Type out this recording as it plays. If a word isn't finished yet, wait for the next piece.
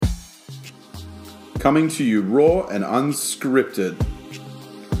coming to you raw and unscripted.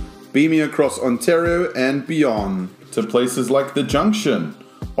 Beaming across Ontario and beyond to places like the Junction,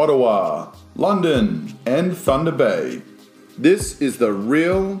 Ottawa, London, and Thunder Bay. This is the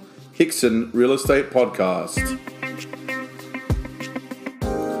Real Hickson Real Estate Podcast.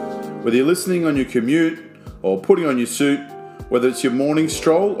 Whether you're listening on your commute or putting on your suit, whether it's your morning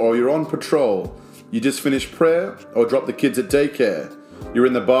stroll or you're on patrol, you just finished prayer or dropped the kids at daycare, you're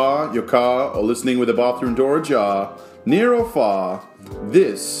in the bar, your car, or listening with the bathroom door ajar, near or far,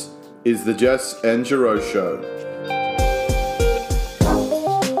 this is the Jess and Giro Show.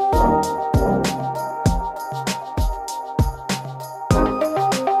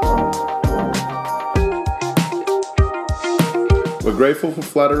 We're grateful for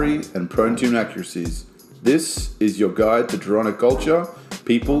flattery and prone to inaccuracies. This is your guide to Toronto culture,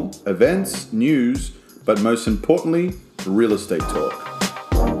 people, events, news, but most importantly, real estate talk.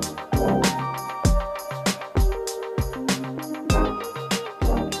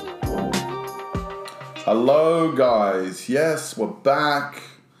 Hello guys, yes, we're back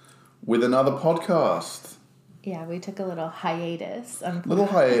with another podcast. Yeah, we took a little hiatus.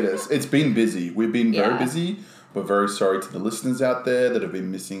 It's been busy. We've been very busy. We're very sorry to the listeners out there that have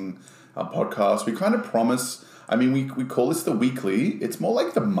been missing our podcast. We kind of promise, we call this the weekly. It's more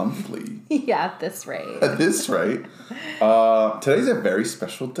like the monthly. Yeah, at this rate. Today's a very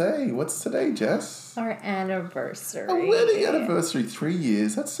special day. What's today, Jess? Our anniversary. A wedding anniversary, 3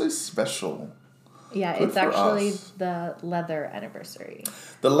 years. That's so special. Yeah, Good it's actually us. the leather anniversary.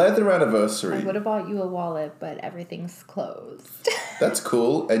 The leather anniversary. I would have bought you a wallet, but everything's closed. That's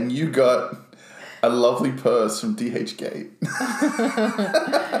cool. And you got a lovely purse from DHgate.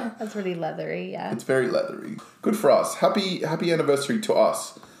 That's really leathery, yeah. It's very leathery. Good for us. Happy anniversary to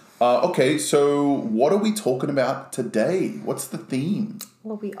us. Okay, so what are we talking about today? What's the theme?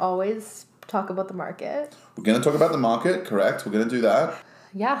 Well, we always talk about the market. We're going to talk about the market, correct? We're going to do that.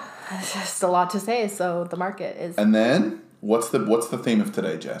 Yeah, there's just a lot to say, so the market is... And then, what's the theme of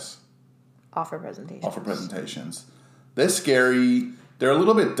today, Jess? Offer presentations. Offer presentations. They're scary. They're a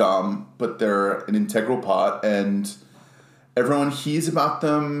little bit dumb, but they're an integral part, and everyone hears about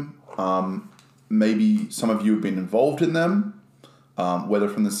them. Maybe some of you have been involved in them, whether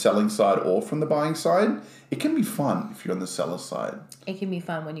from the selling side or from the buying side. It can be fun if you're on the seller side. It can be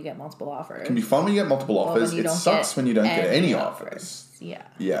fun when you get multiple offers. It can be fun when you get multiple offers. It sucks when you don't get any offers. Yeah.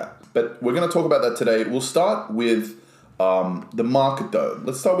 Yeah. But we're going to talk about that today. We'll start with the market, though.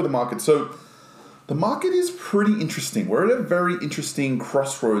 Let's start with the market. So the market is pretty interesting. We're at a very interesting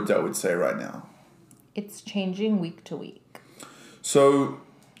crossroads, I would say, right now. It's changing week to week. So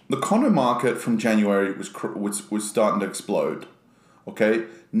the condo market from January was starting to explode. Okay?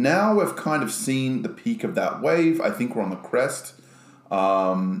 Now we've kind of seen the peak of that wave. I think we're on the crest.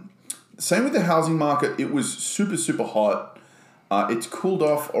 Same with the housing market. It was super, super hot. It's cooled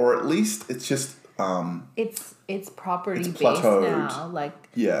off, or at least it's just... It's property based plateaued now. Like,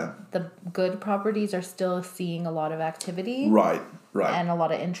 yeah, the good properties are still seeing a lot of activity. Right. And a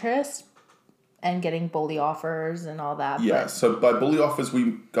lot of interest and getting bully offers and all that. Yeah, so by bully offers,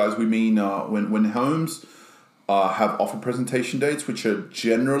 we mean when homes have offer presentation dates, which are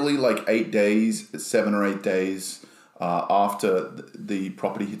generally like 8 days, 7 or 8 days after the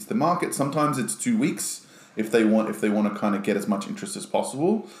property hits the market. Sometimes it's 2 weeks if they want to kind of get as much interest as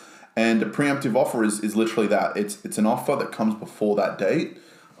possible. And a preemptive offer is literally that. It's an offer that comes before that date.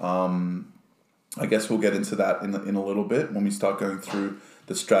 I guess we'll get into that in a little bit when we start going through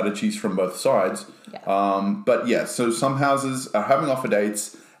the strategies from both sides. Yeah. But yeah, so some houses are having offer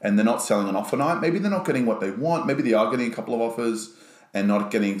dates and they're not selling on offer night. Maybe they're not getting what they want. Maybe they are getting a couple of offers and not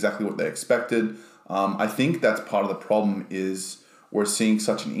getting exactly what they expected. I think that's part of the problem is we're seeing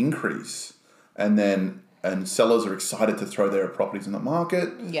such an increase, and sellers are excited to throw their properties in the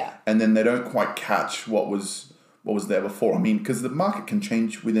market. Yeah. And then they don't quite catch what was there before. Because the market can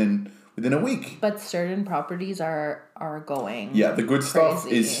change within a week. But certain properties are going. Yeah, the good stuff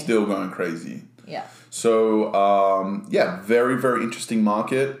is still going crazy. Yeah. So, very, very interesting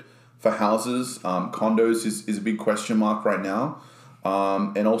market for houses. Condos is a big question mark right now.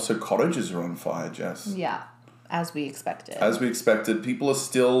 And also cottages are on fire, Jess. Yeah, as we expected. People are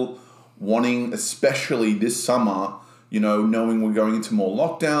still wanting, especially this summer, knowing we're going into more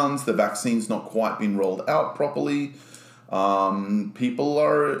lockdowns, the vaccine's not quite been rolled out properly. People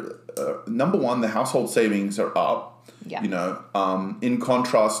are, number one, the household savings are up. Yeah. In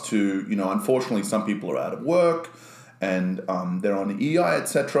contrast to, unfortunately, some people are out of work and they're on EI,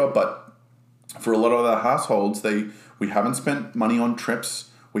 etc. But for a lot of our households, we haven't spent money on trips.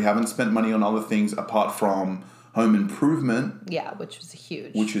 We haven't spent money on other things apart from home improvement. Yeah, which is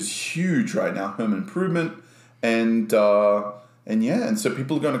huge. Which is huge right now, home improvement. And so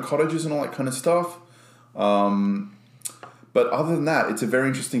people are going to cottages and all that kind of stuff. But other than that, it's a very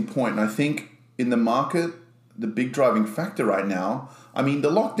interesting point. And I think in the market, the big driving factor right now, I mean, the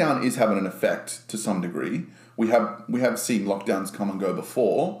lockdown is having an effect to some degree. We have seen lockdowns come and go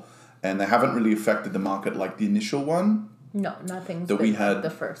before, and they haven't really affected the market like the initial one. No, nothing's that we had the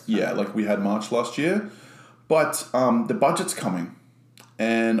first one. Yeah, like we had March last year. But the budget's coming.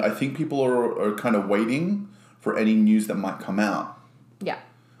 And I think people are kind of waiting for any news that might come out. Yeah.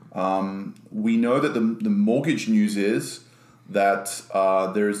 We know that the mortgage news is that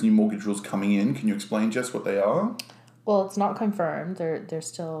there's new mortgage rules coming in. Can you explain, Jess, what they are? Well, it's not confirmed. They're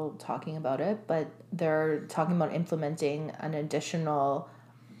still talking about it, but they're talking about implementing an additional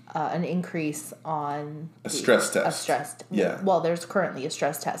an increase on a stress test. A stress. Yeah. Well, there's currently a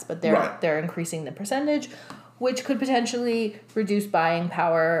stress test, but they're increasing the percentage, which could potentially reduce buying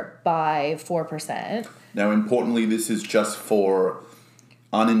power by 4%. Now, importantly, this is just for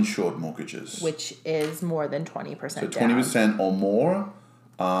uninsured mortgages, which is more than 20%. So 20% or more,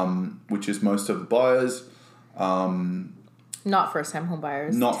 which is most of the buyers. Not first-time home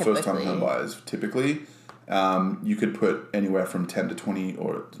buyers. Not first-time home buyers, typically. You could put anywhere from 10 to 20,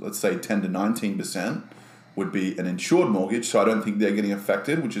 or let's say 10 to 19% would be an insured mortgage. So I don't think they're getting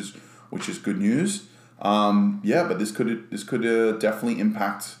affected, which is good news. But this could definitely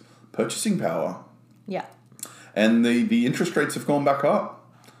impact purchasing power. Yeah. And the interest rates have gone back up.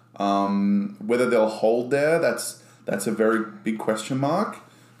 Whether they'll hold there, that's a very big question mark.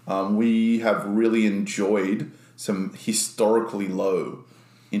 We have really enjoyed some historically low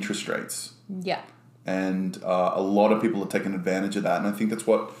interest rates. Yeah. And a lot of people have taken advantage of that. And I think that's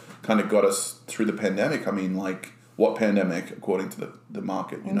what kind of got us through the pandemic. I mean, like, what pandemic, according to the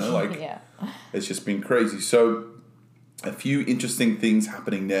market, you know? Like, yeah. It's just been crazy. So a few interesting things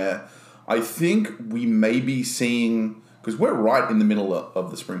happening there. I think we may be seeing, because we're right in the middle of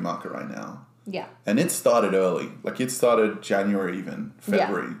the spring market right now. Yeah. And it started early. Like, it started January even,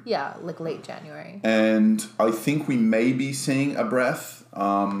 February. Yeah, like late January. And I think we may be seeing a breath.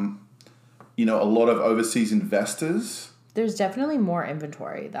 A lot of overseas investors. There's definitely more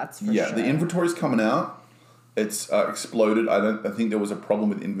inventory, that's for sure. Yeah, the inventory's coming out. It's exploded. I think there was a problem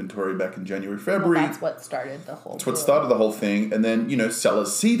with inventory back in January, February. Well, that's what started the whole thing. That's what started the whole thing. And then,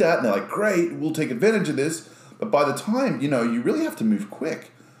 sellers see that and they're like, great, we'll take advantage of this. But by the time, you really have to move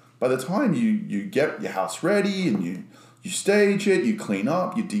quick. By the time you get your house ready and you stage it, you clean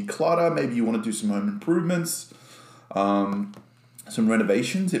up, you declutter, maybe you want to do some home improvements, some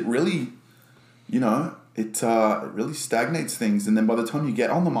renovations, it really, it really stagnates things. And then by the time you get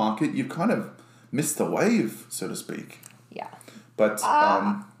on the market, you've kind of missed the wave, so to speak. Yeah. But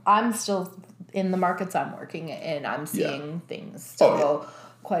I'm still in the markets I'm working in. I'm seeing things still go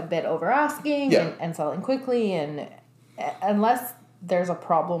quite a bit over asking and selling quickly. And unless there's a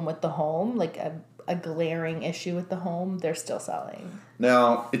problem with the home, like a glaring issue with the home, they're still selling.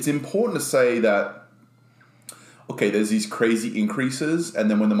 Now, it's important to say that, okay, there's these crazy increases, and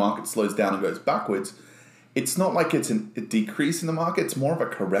then when the market slows down and goes backwards, it's not like it's a decrease in the market. It's more of a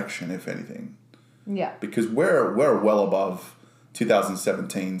correction, if anything. Yeah. Because we're well above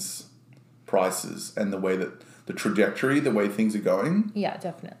 2017's prices and the way that the trajectory, the way things are going. Yeah,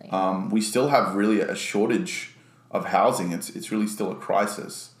 definitely. We still have really a shortage of housing. It's really still a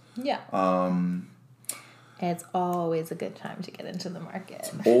crisis. Yeah. It's always a good time to get into the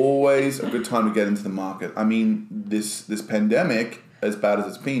market. It's always a good time to get into the market. I mean, this pandemic, as bad as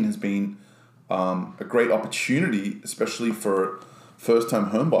it's been, has been a great opportunity, especially for first-time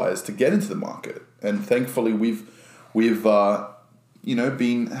home buyers, to get into the market. And thankfully, we've had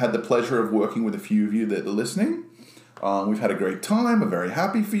the pleasure of working with a few of you that are listening. We've had a great time. We're very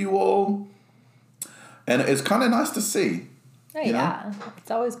happy for you all. And it's kind of nice to see. Oh, yeah. It's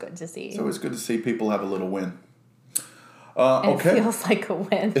always good to see. It's always good to see people have a little win. It feels like a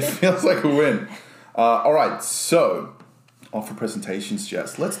win. It feels like a win. All right. So, offer presentations,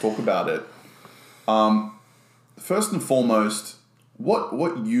 Jess. Let's talk about it. First and foremost,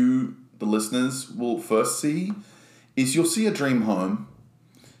 what you, the listeners, will first see is you'll see a dream home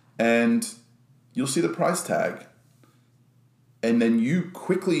and you'll see the price tag. And then you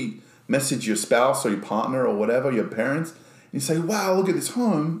quickly message your spouse or your partner or whatever, your parents, and you say, wow, look at this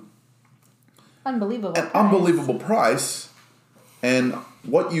home. Unbelievable price. And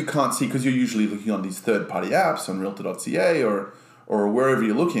what you can't see, because you're usually looking on these third-party apps on Realtor.ca or wherever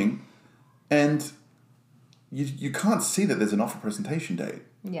you're looking, and you can't see that there's an offer presentation date.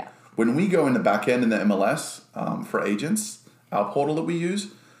 Yeah. When we go in the back end in the MLS for agents, our portal that we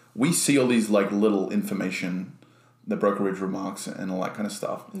use, we see all these like little information the brokerage remarks and all that kind of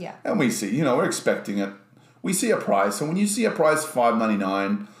stuff. Yeah. And we see, we're expecting it. We see a price, and when you see a price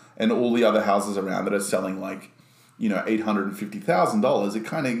 $599 and all the other houses around that are selling like, $850,000, it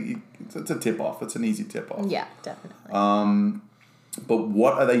kind of, it's a tip off. It's an easy tip off. Yeah, definitely. But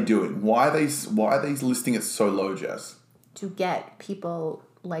what are they doing? Why are they listing it so low, Jess? To get people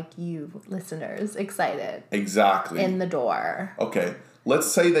like you, listeners, excited. Exactly. In the door. Okay.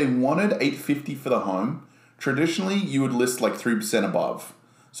 Let's say they wanted $850 for the home. Traditionally, you would list like 3% above.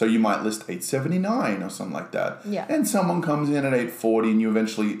 So you might list $879 or something like that. Yeah. And someone comes in at $840 and you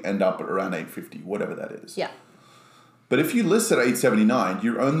eventually end up at around $850, whatever that is. Yeah. But if you list at $879,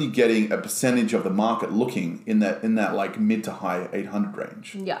 you're only getting a percentage of the market looking in that like mid to high 800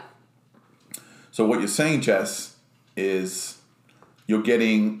 range. Yeah. So what you're saying, Jess, is you're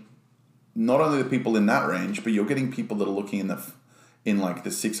getting not only the people in that range, but you're getting people that are looking in like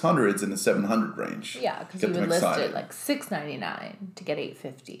the 600s and the 700 range. Yeah, because you would list it like $699 to get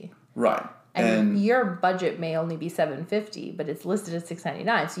 $850. Right. And your budget may only be $750, but it's listed at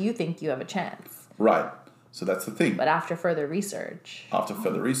 $699, so you think you have a chance. Right. So that's the thing. But after further research.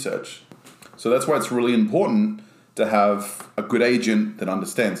 So that's why it's really important to have a good agent that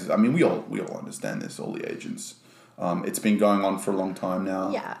understands this. I mean, we all understand this, all the agents. It's been going on for a long time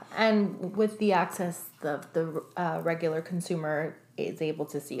now. Yeah, and with the access, the regular consumer is able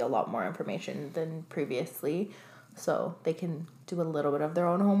to see a lot more information than previously. So they can do a little bit of their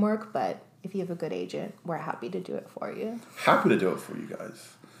own homework, but if you have a good agent, we're happy to do it for you. Happy to do it for you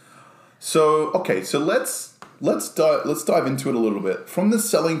guys. So, okay, so let's dive into it a little bit. From the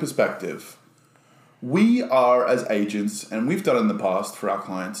selling perspective, we are, as agents, and we've done it in the past for our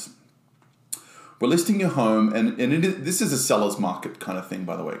clients, we're listing your home, and this is a seller's market kind of thing,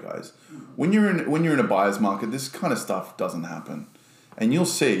 by the way, guys. When you're in a buyer's market, this kind of stuff doesn't happen. And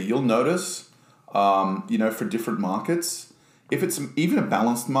you'll notice, for different markets, if it's even a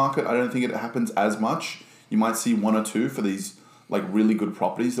balanced market, I don't think it happens as much. You might see one or two for these like really good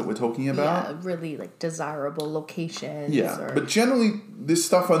properties that we're talking about. Yeah, really like desirable locations. Yeah, but generally this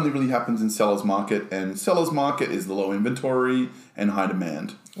stuff only really happens in seller's market, and seller's market is the low inventory and high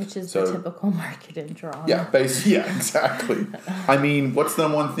demand. Which is the typical market in Toronto. Yeah, exactly. I mean, what's the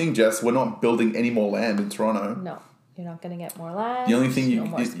one thing, Jess? We're not building any more land in Toronto. No, you're not going to get more land. The only thing no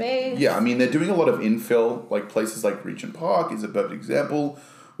more space. Yeah, I mean, they're doing a lot of infill, like places like Regent Park is a perfect example,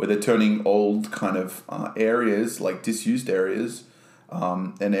 where they're turning old kind of areas, like disused areas,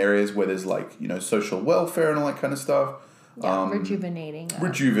 and areas where there's like, social welfare and all that kind of stuff. Yeah, rejuvenating.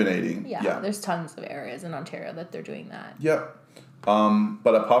 Yeah, there's tons of areas in Ontario that they're doing that. Yeah.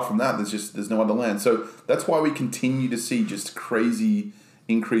 But apart from that, there's no other land. So that's why we continue to see just crazy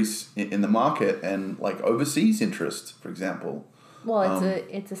increase in the market and like overseas interest, for example. Well,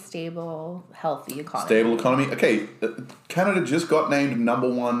 it's a stable, healthy economy. Stable economy. Okay, Canada just got named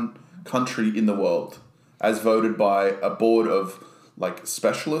 #1 country in the world, as voted by a board of like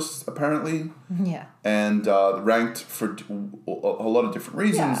specialists, apparently. Yeah. And ranked for a lot of different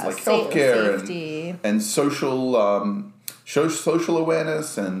reasons, like healthcare and social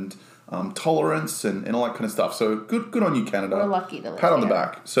awareness and tolerance and all that kind of stuff. So good on you, Canada. We're lucky to live Pat on the here.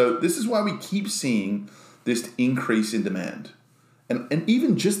 back. So this is why we keep seeing this increase in demand. And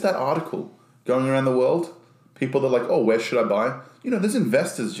even just that article going around the world, people are like, oh, where should I buy? There's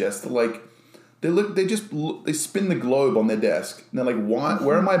investors, Jess, that like, they spin the globe on their desk. And they're like,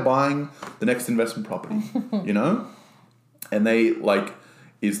 where am I buying the next investment property? And they like,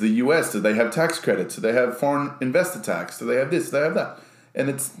 is the US, do they have tax credits? Do they have foreign investor tax? Do they have this? Do they have that?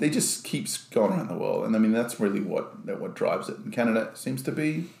 And they just keeps going around the world. And I mean, that's really what drives it. And Canada seems to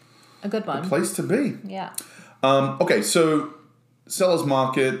be a good one. The place to be. Yeah. Okay, so seller's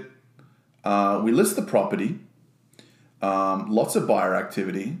market, we list the property, lots of buyer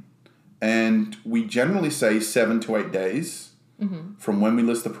activity, and we generally say 7 to 8 days from when we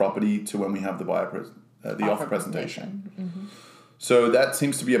list the property to when we have the offer presentation. Mm-hmm. So that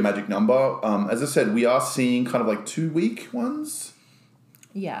seems to be a magic number. As I said, we are seeing kind of like 2-week ones.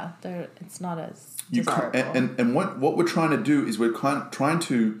 Yeah, it's not as desirable. And what we're trying to do is we're trying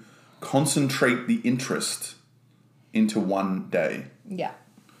to concentrate the interest into one day. Yeah.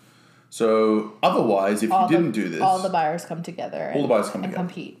 So otherwise, if you didn't do this... All the buyers come together and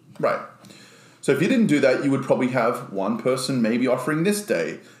compete. Right. So if you didn't do that, you would probably have one person maybe offering this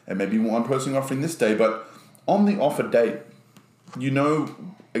day and maybe one person offering this day. But on the offer date, you know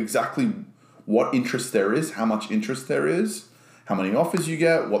exactly what interest there is, how much interest there is, how many offers you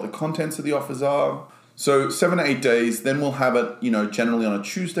get, what the contents of the offers are. So 7 to 8 days, then we'll have it, generally on a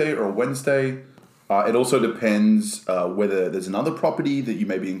Tuesday or a Wednesday. It also depends whether there's another property that you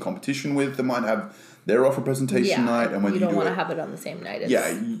may be in competition with that might have their offer presentation night, and whether you don't want to have it on the same night. It's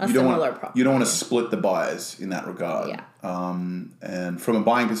you don't want to split the buyers in that regard. Yeah. And from a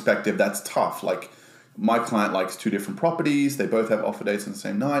buying perspective, that's tough. Like, my client likes 2 different properties. They both have offer dates on the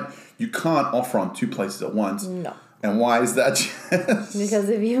same night. You can't offer on 2 places at once. No. And why is that, Jess? Because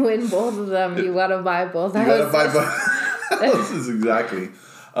if you win both of them, you got to buy both houses. You got to buy both houses, exactly.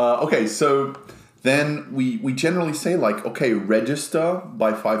 Okay, so then we generally say, like, okay, register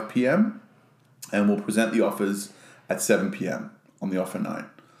by 5 p.m. and we'll present the offers at 7 p.m. on the offer night.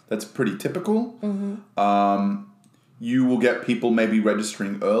 That's pretty typical. Mm-hmm. You will get people maybe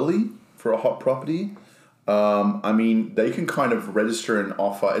registering early for a hot property. I mean, they can kind of register an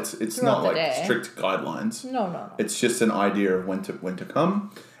offer. It's not like strict guidelines. No. It's just an idea of when to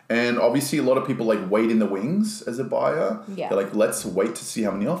come. And obviously, a lot of people like wait in the wings as a buyer. Yeah. They're like, let's wait to see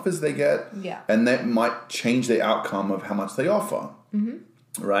how many offers they get. Yeah. And that might change the outcome of how much they offer. Mm-hmm.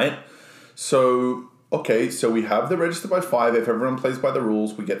 Right? So, okay, so we have the register by 5. If everyone plays by the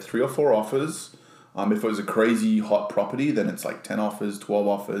rules, we get 3 or 4 offers. If it was a crazy hot property, then it's like 10 offers, 12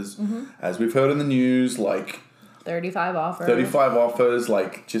 offers. Mm-hmm. As we've heard in the news, like 35 offers. 35 offers,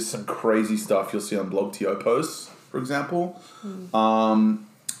 like just some crazy stuff you'll see on Blog TO posts, for example.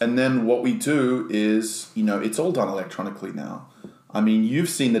 And then what we do is, it's all done electronically now. I mean, you've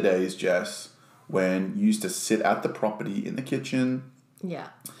seen the days, Jess, when you used to sit at the property in the kitchen. Yeah.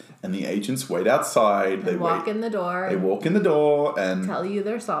 And the agents wait outside. They walk in the door. They walk in the door and tell you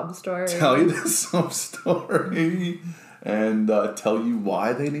their sob story. And tell you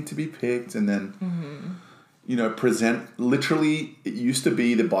why they need to be picked. And then, present. Literally, it used to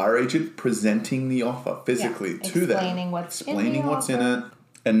be the buyer agent presenting the offer physically to them. Explaining what's in it.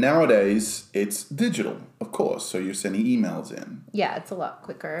 And nowadays, it's digital, of course. So you're sending emails in. Yeah, it's a lot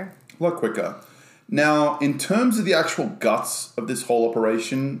quicker. Now, in terms of the actual guts of this whole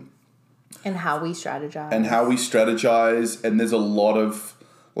operation... And how we strategize. And there's a lot of,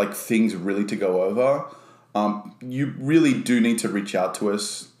 like, things really to go over. You really do need to reach out to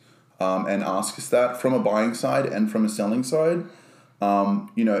us and ask us that from a buying side and from a selling side.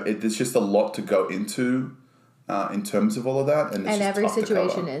 There's just a lot to go into in terms of all of that. And every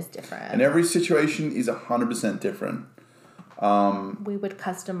situation is different. And every situation is 100% different. We would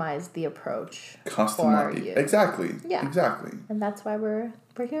customize the approach for you. Exactly. Yeah. Exactly. And that's why we're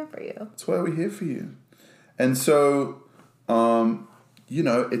here for you. That's why we're here for you. And so,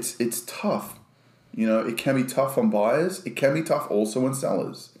 it's tough. It can be tough on buyers. It can be tough also on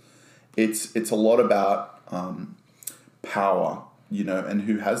sellers. It's a lot about power, and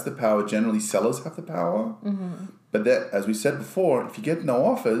who has the power. Generally, sellers have the power. Mm-hmm. But that, as we said before, if you get no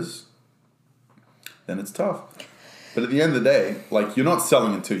offers, then it's tough. But at the end of the day, like, you're not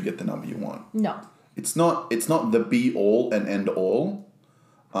selling until you get the number you want. No. It's not the be all and end all.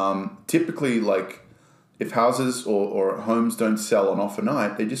 Typically, like, if houses or homes don't sell on offer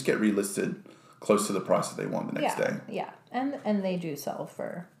night, they just get relisted close to the price that they want the next day. Yeah. And they do sell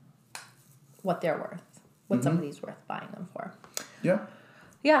for what they're worth, what somebody's worth buying them for. Yeah.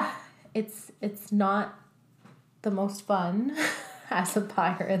 Yeah. It's not the most fun as a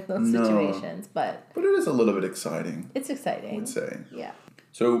buyer in those situations, but it is a little bit exciting. It's exciting, I would say. Yeah.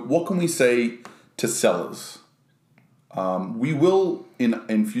 So what can we say to sellers? We will,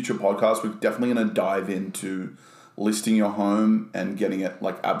 in future podcasts, we're definitely going to dive into listing your home and getting it,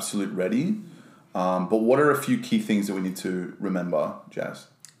 like, absolute ready. But what are a few key things that we need to remember, Jazz?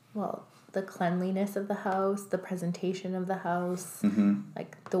 Well, the cleanliness of the house, the presentation of the house,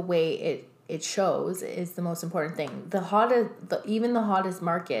 like the way it shows is the most important thing. Even the hottest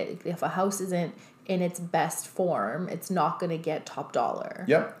market, if a house isn't in its best form, it's not going to get top dollar.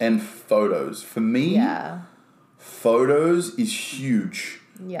 Yep. And photos. For me, photos is huge.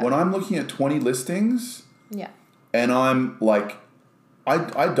 Yeah. When I'm looking at 20 listings, and I'm like,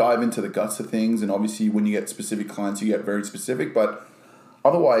 I dive into the guts of things, and obviously when you get specific clients, you get very specific, but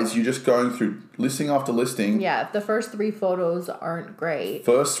otherwise you're just going through listing after listing. Yeah, if the first 3 photos aren't great.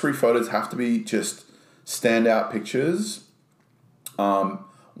 First 3 photos have to be just standout pictures.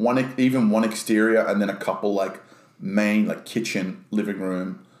 One exterior, and then a couple like main, like kitchen, living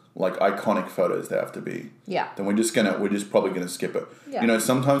room, like iconic photos they have to be. Yeah. Then we're just probably gonna skip it. Yeah.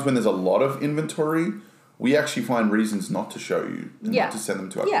 Sometimes when there's a lot of inventory, we actually find reasons not to show you, and not to send them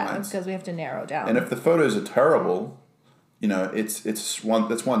to our clients. Yeah, because we have to narrow down. And if the photos are terrible,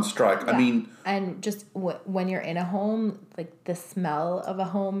 that's one strike. Yeah. I mean, and just when you're in a home, like, the smell of a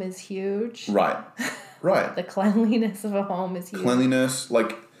home is huge. Right. The cleanliness of a home is huge. Cleanliness,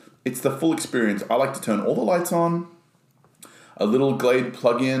 like, it's the full experience. I like to turn all the lights on, a little Glade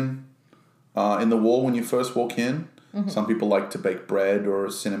plug-in in the wall when you first walk in. Mm-hmm. Some people like to bake bread or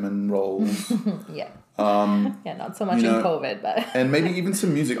cinnamon rolls. Yeah. Yeah, not so much in COVID, but and maybe even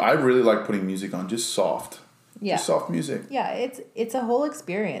some music. I really like putting music on, just soft. Yeah. Just soft music. Yeah, it's a whole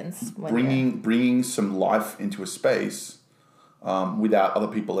experience. Bringing some life into a space without other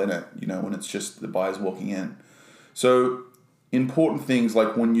people in it, when it's just the buyers walking in. So important things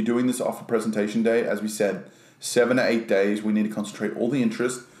like when you're doing this offer presentation day, as we said, 7 to 8 days, we need to concentrate all the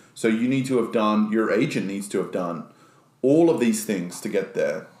interest. So you need to have done, your agent needs to have done all of these things to get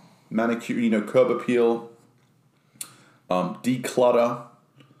there. Manicure, curb appeal, declutter,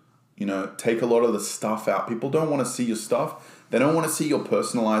 take a lot of the stuff out. People don't want to see your stuff. They don't want to see your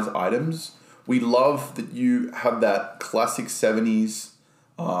personalized items. We love that you have that classic 70s,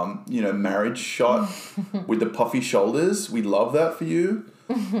 marriage shot with the puffy shoulders. We love that for you.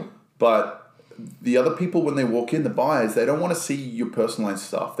 But the other people, when they walk in, the buyers, they don't want to see your personalized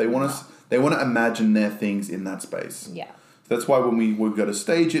stuff. They want to imagine their things in that space. Yeah. That's why when we go to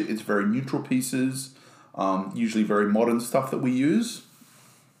stage it, it's very neutral pieces, usually very modern stuff that we use.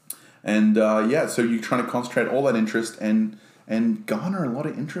 And so you're trying to concentrate all that interest and garner a lot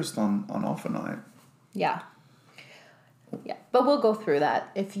of interest on offer night. Yeah. Yeah, but we'll go through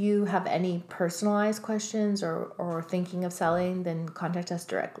that. If you have any personalized questions or thinking of selling, then contact us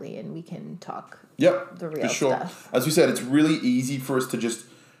directly and we can talk the real stuff. As we said, it's really easy for us to just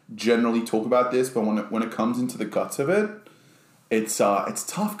generally talk about this, but when it comes into the guts of it, it's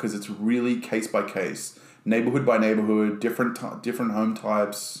tough because it's really case by case, neighborhood by neighborhood, different home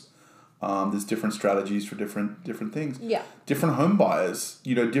types. There's different strategies for different things. Yeah. Different home buyers.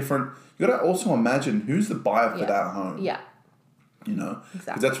 Different. You got to also imagine who's the buyer for that home. Yeah. Exactly. Because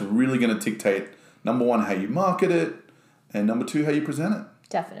Exactly. that's really going to dictate, number one, how you market it, and number two, how you present it.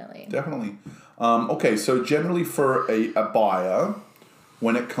 Definitely. Okay, so generally for a buyer,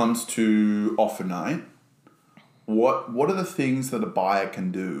 when it comes to offer night, what are the things that a buyer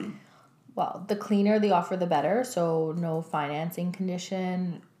can do? Well, the cleaner the offer, the better. So no financing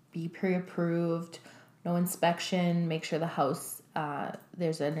condition, be pre-approved, no inspection, make sure the house,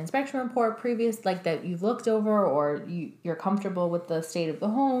 there's an inspection report previous, like that you've looked over, or you're comfortable with the state of the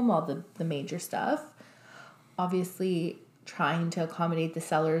home, all the major stuff. Obviously, trying to accommodate the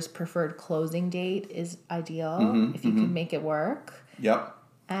seller's preferred closing date is ideal if you can make it work. Yep.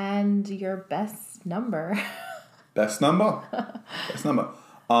 And your best number. Best number.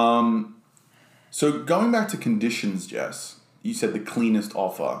 So going back to conditions, Jess, you said the cleanest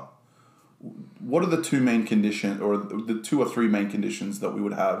offer. What are the two main conditions, or the 2 or 3 main conditions that we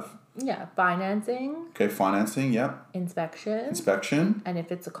would have? Yeah, financing. Okay, financing, yeah. Inspection. And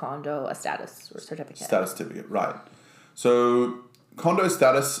if it's a condo, a status or certificate. Status certificate, right. So condo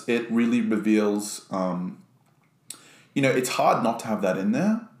status, it really reveals, it's hard not to have that in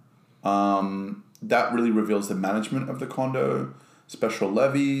there. That really reveals the management of the condo, special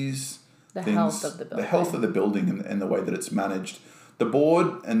levies, health of the building. The health of the building and the way that it's managed. The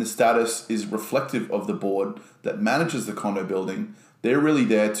board and the status is reflective of the board that manages the condo building. They're really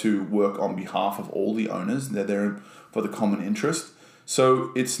there to work on behalf of all the owners. They're there for the common interest.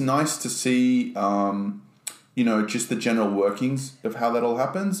 So it's nice to see, just the general workings of how that all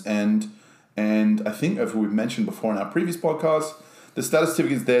happens. And I think, as we've mentioned before in our previous podcast, the status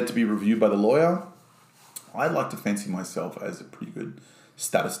certificate is there to be reviewed by the lawyer. I like to fancy myself as a pretty good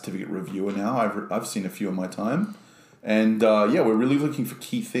status certificate reviewer now. I've seen a few in my time. And we're really looking for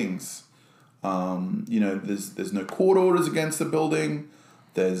key things. There's no court orders against the building.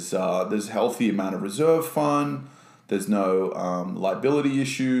 There's healthy amount of reserve fund. There's no liability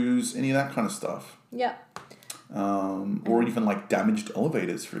issues, any of that kind of stuff. Yeah. Or even like damaged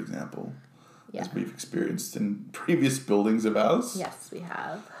elevators, for example, as we've experienced in previous buildings of ours. Yes, we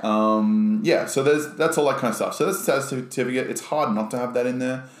have. So that's all that kind of stuff. So that's the status certificate. It's hard not to have that in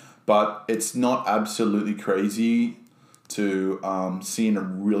there, but it's not absolutely crazy to see in a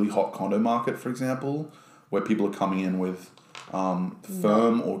really hot condo market, for example, where people are coming in with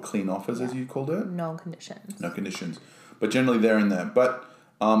firm or clean offers, as you called it. No conditions. But generally they're in there. But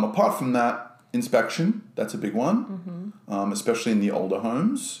apart from that, inspection, that's a big one, especially in the older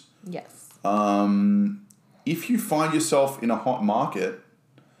homes. Yes. If you find yourself in a hot market,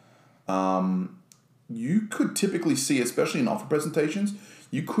 you could typically see, especially in offer presentations,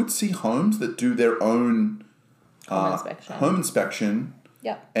 you could see homes that do their own home inspection.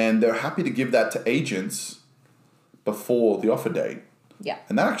 Yeah. And they're happy to give that to agents before the offer date. Yeah.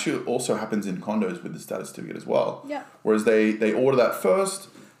 And that actually also happens in condos with the status certificate as well. Yeah. Whereas they order that first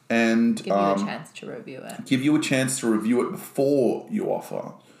and give you a chance to review it. Give you a chance to review it before you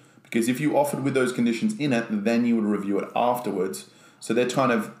offer. Because if you offered with those conditions in it, then you would review it afterwards. So they're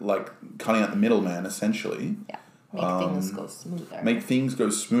kind of like cutting out the middleman, essentially. Yeah. Make things go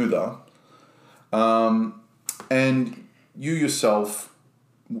smoother. And you yourself,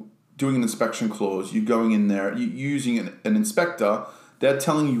 doing an inspection clause, you going in there, you using an inspector, they're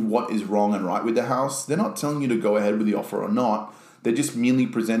telling you what is wrong and right with the house. They're not telling you to go ahead with the offer or not. They're just merely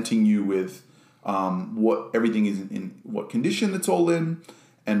presenting you with what everything is in what condition it's all in,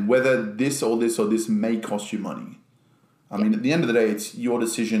 and whether this or this or this may cost you money. I mean, at the end of the day, it's your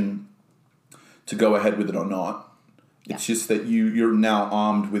decision to go ahead with it or not. It's just that you're now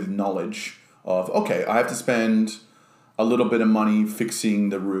armed with knowledge of, okay, I have to spend a little bit of money fixing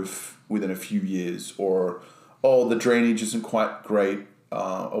the roof within a few years, or, oh, the drainage isn't quite great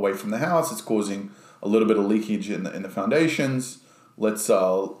away from the house. It's causing a little bit of leakage in the foundations. Let's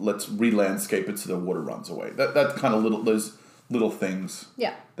re-landscape it so the water runs away. That kind of those little things.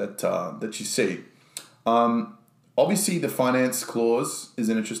 Yeah. That you see. Obviously, the finance clause is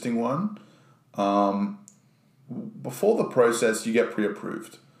an interesting one. Before the process, you get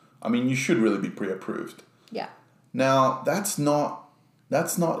pre-approved. I mean, you should really be pre-approved. Yeah. Now, that's not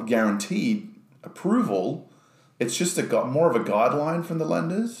guaranteed approval. It's just more of a guideline from the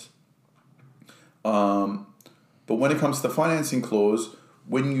lenders. But when it comes to the financing clause,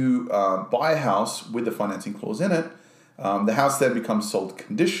 when you buy a house with the financing clause in it, the house then becomes sold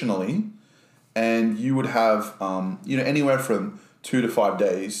conditionally, and you would have anywhere from 2 to 5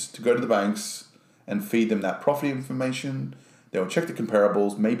 days to go to the banks and feed them that property information. They would check the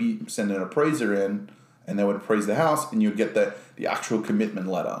comparables, maybe send an appraiser in, and they would appraise the house, and you'd get the actual commitment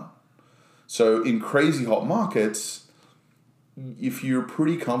letter. So in crazy hot markets, if you're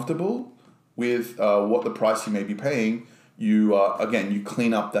pretty comfortable with what the price you may be paying, you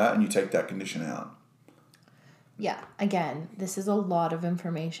clean up that and you take that condition out. Yeah, again, this is a lot of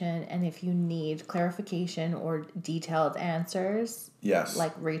information, and if you need clarification or detailed answers, yes,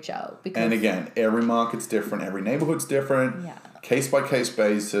 reach out. And again, every market's different, every neighborhood's different, case by case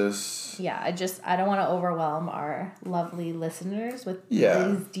basis. Yeah, I don't want to overwhelm our lovely listeners with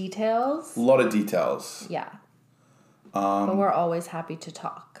these details. A lot of details. Yeah. But we're always happy to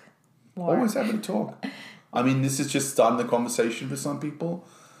talk. Always happy to talk. I mean, this is just starting the conversation for some people.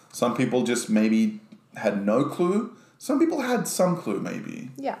 Some people just maybe had no clue. Some people had some clue,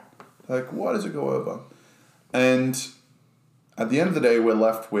 maybe. Yeah. Like, why does it go over? And at the end of the day, we're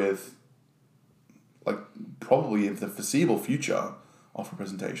left with, probably in the foreseeable future, offer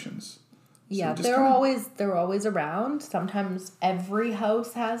presentations. Yeah, so they're always around. Sometimes every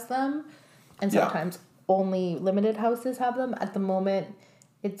house has them, and sometimes only limited houses have them. At the moment,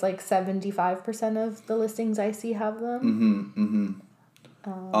 it's 75% of the listings I see have them.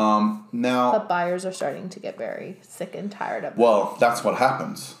 Now, but buyers are starting to get very sick and tired of it. Well, that's what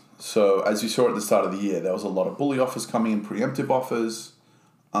happens. So as you saw at the start of the year, there was a lot of bully offers coming in, preemptive offers.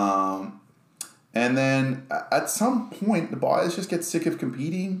 And then at some point, the buyers just get sick of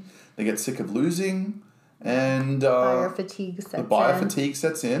competing. They get sick of losing. And buyer fatigue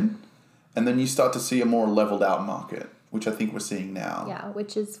sets in. And then you start to see a more leveled out market, which I think we're seeing now. Yeah,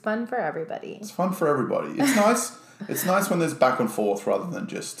 which is fun for everybody. It's fun for everybody. It's nice. It's nice when there's back and forth rather than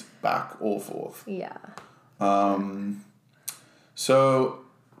just back or forth. Yeah. So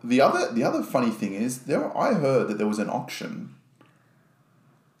the other funny thing is I heard that there was an auction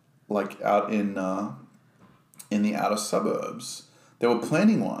out in the outer suburbs. They were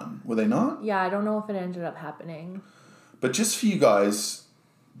planning one, were they not? Yeah, I don't know if it ended up happening. But just for you guys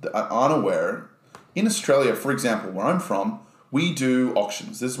that aren't aware, in Australia, for example, where I'm from, we do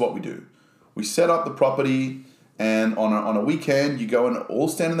auctions. This is what we do. We set up the property, and on a weekend, you go and all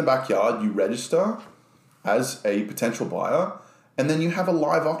stand in the backyard, you register as a potential buyer, and then you have a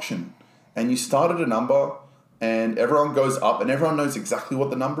live auction. And you start at a number, and everyone goes up, and everyone knows exactly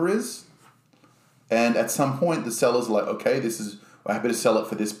what the number is. And at some point, the seller's like, okay, we're happy to sell it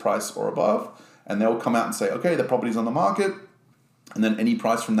for this price or above. And they'll come out and say, okay, the property's on the market. And then any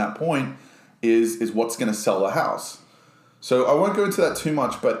price from that point is what's going to sell the house. So I won't go into that too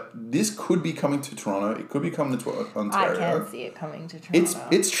much, but this could be coming to Toronto. It could be coming to Ontario. I can't see it coming to Toronto.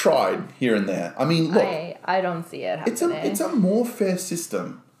 It's tried here and there. I mean, look. I don't see it happening. It's a more fair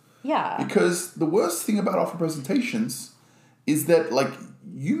system. Yeah. Because the worst thing about offer presentations is that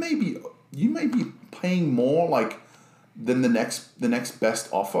you may be paying more than the next best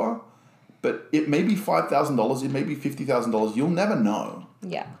offer, but it may be $5,000, it may be $50,000. You'll never know.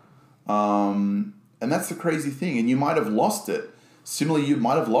 Yeah. And that's the crazy thing. And you might have lost it. Similarly, you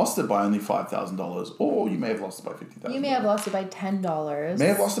might have lost it by only $5,000, or you may have lost it by $50,000. You may have lost it by $10. May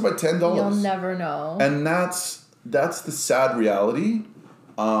have lost it by $10. You'll never know. And that's the sad reality.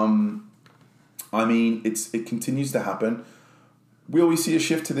 I mean, it continues to happen. will we see a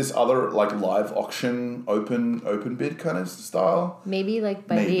shift to this other like live auction, open bid kind of style? Maybe like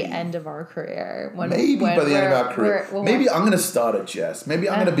by the end of our career. By the end of our career. Maybe I'm going to start it, Jess. Maybe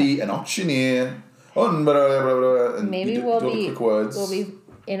I'm going to be an auctioneer. And maybe we'll be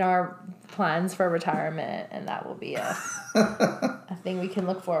in our plans for retirement, and that will be a thing we can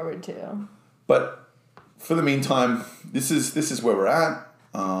look forward to. But for the meantime, this is where we're at.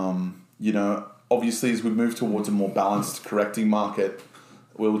 Obviously, as we move towards a more balanced correcting market,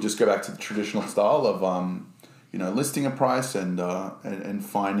 we'll just go back to the traditional style of listing a price and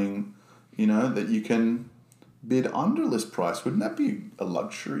finding that you can bid under list price. Wouldn't that be a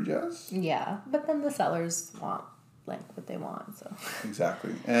luxury, Jazz? Yeah, but then the sellers want like what they want, so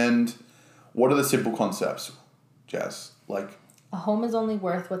exactly. And what are the simple concepts, Jazz? Like a home is only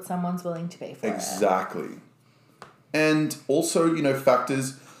worth what someone's willing to pay for it. Exactly. And also,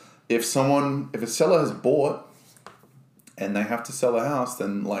 factors. If a seller has bought and they have to sell a house,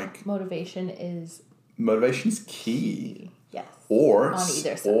 then like motivation is key. Yes. Or on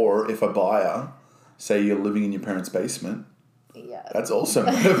either side. Or if a buyer, say you're living in your parents' basement, yeah, that's also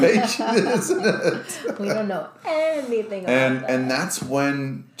motivation, isn't it? We don't know anything about that. And that's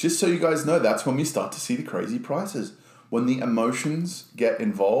when, just so you guys know, that's when we start to see the crazy prices. When the emotions get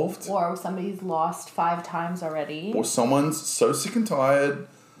involved. Or somebody's lost 5 times already. Or someone's so sick and tired,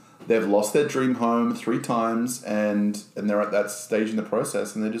 they've lost their dream home 3 times and they're at that stage in the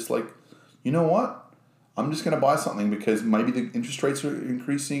process and they're just like, you know what? I'm just going to buy something because maybe the interest rates are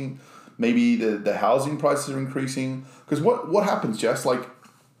increasing. Maybe the housing prices are increasing. Because what happens, Jess? Like,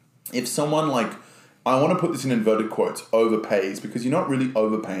 if someone, like, I want to put this in inverted quotes, overpays, because you're not really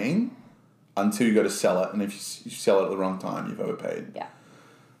overpaying until you go to sell it. And if you sell it at the wrong time, you've overpaid. Yeah.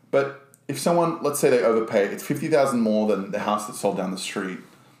 But if someone, let's say they overpay, it's $50,000 more than the house that sold down the street.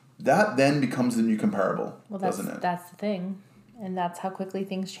 That then becomes the new comparable, doesn't it? That's the thing. And that's how quickly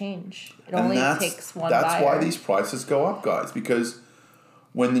things change. It only takes one buyer. That's why these prices go up, guys. Because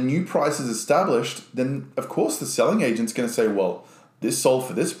when the new price is established, then, of course, the selling agent's going to say, well, this sold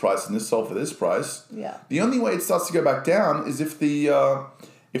for this price and this sold for this price. Yeah. The only way it starts to go back down is if the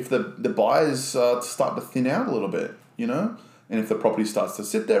buyers start to thin out a little bit, and if the property starts to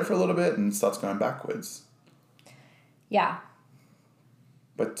sit there for a little bit and starts going backwards. Yeah.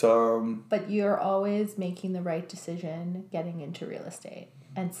 But you're always making the right decision getting into real estate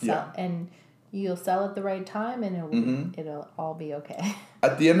and and you'll sell at the right time and it'll all be okay.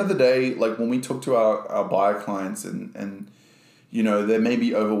 At the end of the day, like when we talk to our buyer clients and they may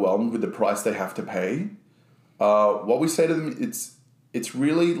be overwhelmed with the price they have to pay, what we say to them, it's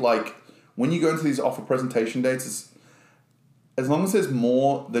really like when you go into these offer presentation dates, as long as there's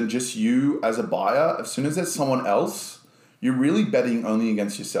more than just you as a buyer, as soon as there's someone else, you're really betting only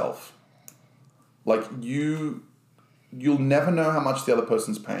against yourself. Like you'll never know how much the other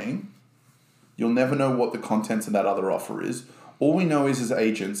person's paying. You'll never know what the contents of that other offer is. All we know is as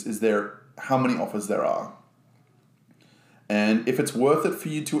agents is how many offers there are. And if it's worth it for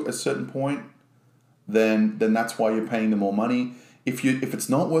you to a certain point, then that's why you're paying them more money. If it's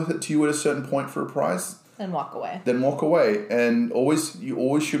not worth it to you at a certain point for a price, then walk away. And you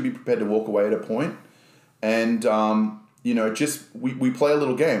always should be prepared to walk away at a point. And we play a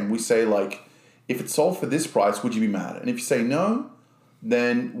little game. We say like, if it's sold for this price, would you be mad? And if you say no,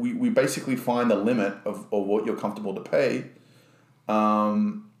 then we basically find the limit of what you're comfortable to pay.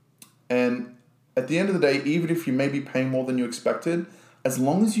 And at the end of the day, even if you may be paying more than you expected, as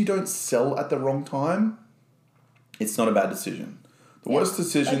long as you don't sell at the wrong time, it's not a bad decision. The worst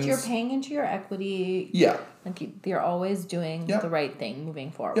decisions... Like you're paying into your equity. Yeah. Like you're always doing the right thing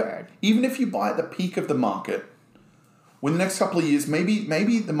moving forward. Yep. Even if you buy at the peak of the market, when the next couple of years,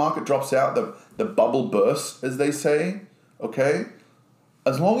 maybe the market drops out, the bubble bursts, as they say, okay?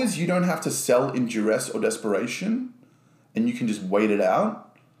 As long as you don't have to sell in duress or desperation, and you can just wait it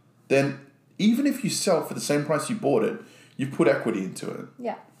out, then even if you sell for the same price you bought it, you've put equity into it.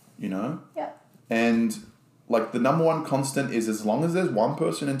 Yeah. Yeah. And like the number one constant is as long as there's one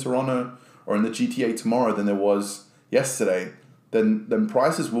person in Toronto or in the GTA tomorrow than there was yesterday, then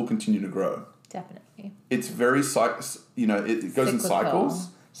prices will continue to grow. Definitely. It's very, it goes in cycles.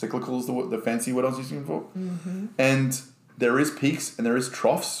 Cyclical is the fancy word I was using for. Mm-hmm. And there is peaks and there is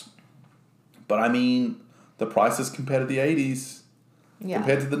troughs. But I mean, the prices compared to the 80s,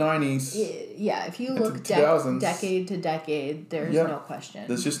 compared to the 90s. Yeah, if you look decade to decade, there's no question.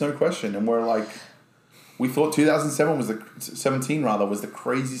 There's just no question. And we're like, we thought 2017 was the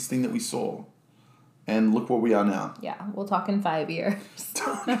craziest thing that we saw. And look where we are now. Yeah, we'll talk in 5 years.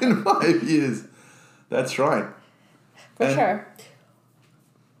 In 5 years. That's right. For sure.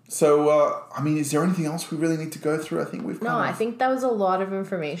 So, I mean, is there anything else we really need to go through? I think we've I think that was a lot of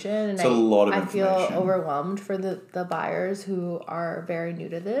information. And it's a lot of I information. feel overwhelmed for the buyers who are very new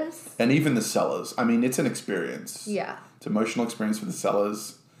to this. And even the sellers. I mean, it's an experience. Yeah. It's an emotional experience for the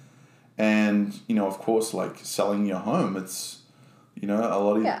sellers. And, you know, of course, like selling your home, it's, you know, a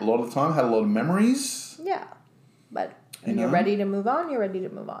lot of the time had a lot of memories. Yeah. But when you're ready to move on, you're ready to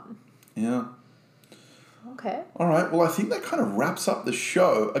move on. Yeah. Okay. All right. Well, I think that kind of wraps up the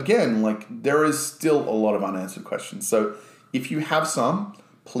show. Again, like there is still a lot of unanswered questions. So if you have some,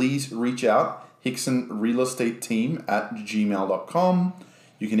 please reach out. HicksonRealEstateTeam@gmail.com.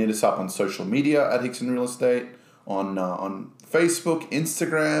 You can hit us up on social media at Hickson Real Estate, on Facebook,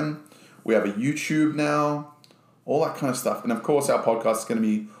 Instagram. We have a YouTube now, all that kind of stuff. And of course, our podcast is going to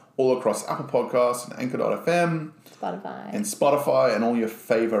be all across Apple Podcasts and Anchor.fm. Spotify and all your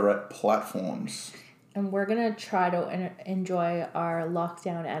favorite platforms. And we're going to try to enjoy our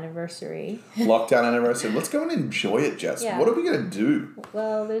lockdown anniversary. Let's go and enjoy it, Jess. Yeah. What are we going to do?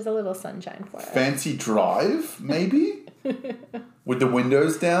 Well, there's a little sunshine for us. Fancy drive, maybe? With the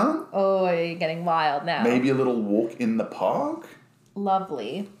windows down? Oh, you're getting wild now. Maybe a little walk in the park?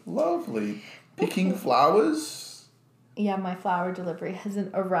 Lovely. Picking flowers? Yeah, my flower delivery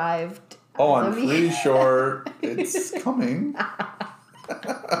hasn't arrived. Oh, I'm pretty sure it's coming.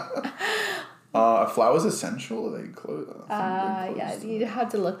 Are flowers essential? Are they close? Yeah, you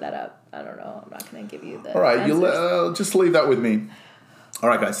had to look that up. I don't know. I'm not going to give you the. All right, you'll just leave that with me. All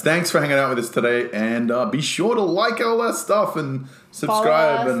right, guys. Thanks for hanging out with us today, and be sure to like all that stuff and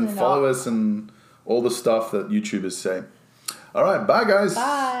subscribe and follow us and all the stuff that YouTubers say. All right, bye, guys.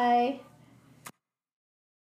 Bye.